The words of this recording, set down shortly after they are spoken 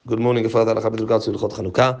Good morning, Father. Halacha with regards to Hilchot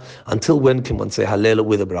Chanukah. Until when can one say Hallel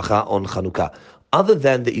with a bracha on Chanukah? Other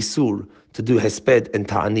than the Isur to do Hesped and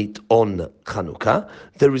Ta'anit on Chanukah,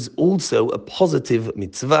 there is also a positive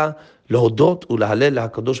mitzvah, Lehodot u'Lahallel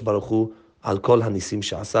HaKadosh Baruch Hu al kol hanisim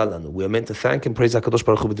she'asa lanu. We are meant to thank and praise HaKadosh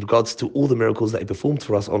Baruch Hu with regards to all the miracles that He performed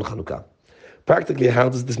for us on Chanukah. Practically, how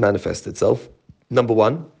does this manifest itself? Number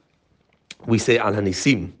one, we say Al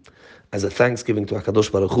Hanisim as a thanksgiving to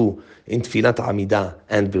HaKadosh Baruch Hu in Tfilat Amidah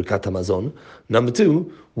and Birkat HaMazon. Number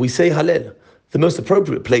two, we say Hallel. The most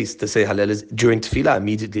appropriate place to say Hallel is during Tfilah,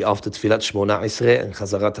 immediately after Tfilat Shmona Esrei and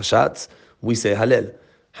Chazarat HaShatz, we say Hallel.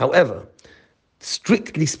 However,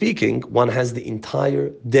 strictly speaking, one has the entire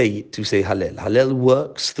day to say Hallel. Hallel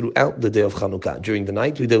works throughout the day of Chanukah. During the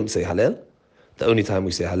night, we don't say Hallel. The only time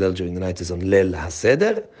we say Hallel during the night is on Leil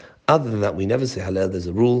HaSeder. Other than that, we never say Hallel. There's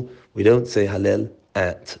a rule. We don't say Hallel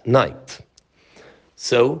at night.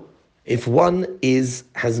 So, if one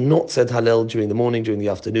has not said Hallel during the morning, during the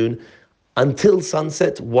afternoon, until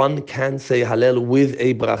sunset, one can say Hallel with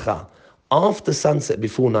a bracha. After sunset,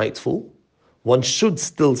 before nightfall, one should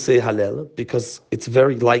still say Hallel because it's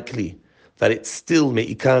very likely that it's still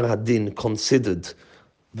Me'ikar Hadin considered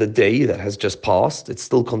the day that has just passed. It's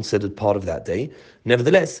still considered part of that day.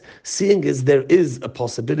 Nevertheless, seeing as there is a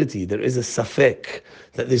possibility, there is a safek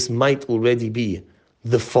that this might already be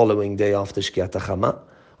the following day after Shkiat HaChama,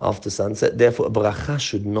 after sunset, therefore a bracha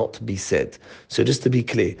should not be said. So just to be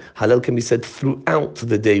clear, Hallel can be said throughout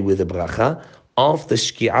the day with a bracha. After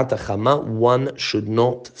Shkiat HaChama, one should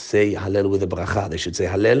not say Hallel with a bracha. They should say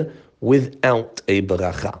Hallel without a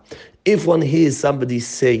bracha. If one hears somebody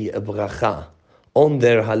say a bracha on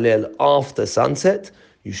their Hallel after sunset,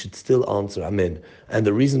 you should still answer Amen. And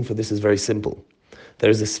the reason for this is very simple. There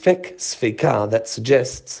is a sveka that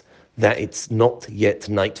suggests that it's not yet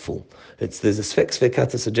nightfall. There's a sveka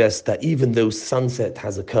to suggest that even though sunset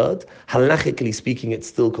has occurred, halachically speaking, it's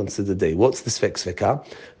still considered day. What's the sveka?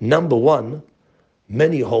 Number one,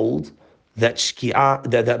 many hold that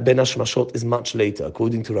that Ben Hashmashot is much later.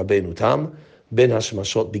 According to Rabbeinu Tam, Ben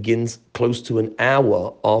Hashmashot begins close to an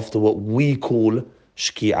hour after what we call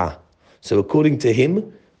Shki'ah. So according to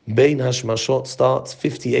him, Ben Hashmashot starts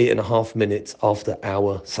 58 and a half minutes after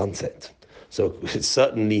our sunset. So it's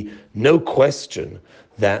certainly no question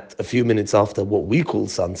that a few minutes after what we call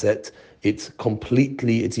sunset, it's Yom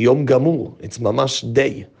Gamur, it's Mamash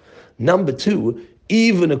day. Number two,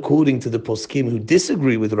 even according to the poskim who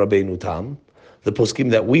disagree with Rabbeinu Tam, the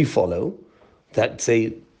poskim that we follow, that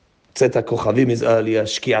say Tzeta Kochavim is earlier,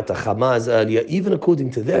 Shkiat HaChama is earlier, even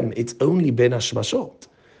according to them, it's only Ben Hashmashot.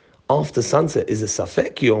 After sunset is a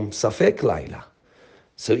Safek Yom, Safek Laila.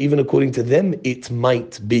 So even according to them, it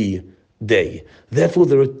might be day. Therefore,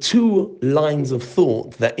 there are two lines of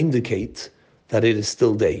thought that indicate that it is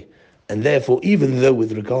still day. And therefore, even though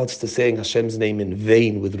with regards to saying Hashem's name in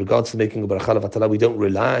vain, with regards to making a bracha levatala, we don't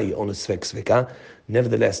rely on a sveka,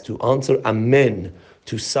 nevertheless, to answer Amen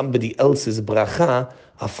to somebody else's bracha,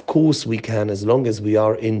 of course we can, as long as we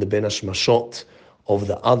are in the Ben Hashmashot of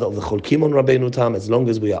the Cholkim on Rabbeinu Tam, as long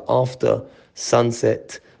as we are after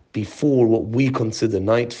sunset, before what we consider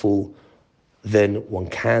nightfall, then one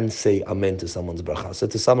can say Amen to someone's bracha. So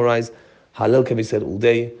to summarize, Hallel can be said all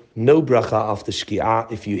day, no bracha after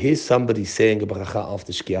Shki'ah. If you hear somebody saying a bracha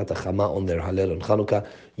after Shki'at HaChama on their Hallel on Chanukah,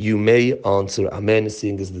 you may answer Amen,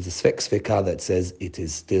 seeing as there's a sveka that says it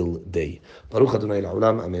is still day. Baruch Adonai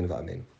La'olam, Amen va'amen.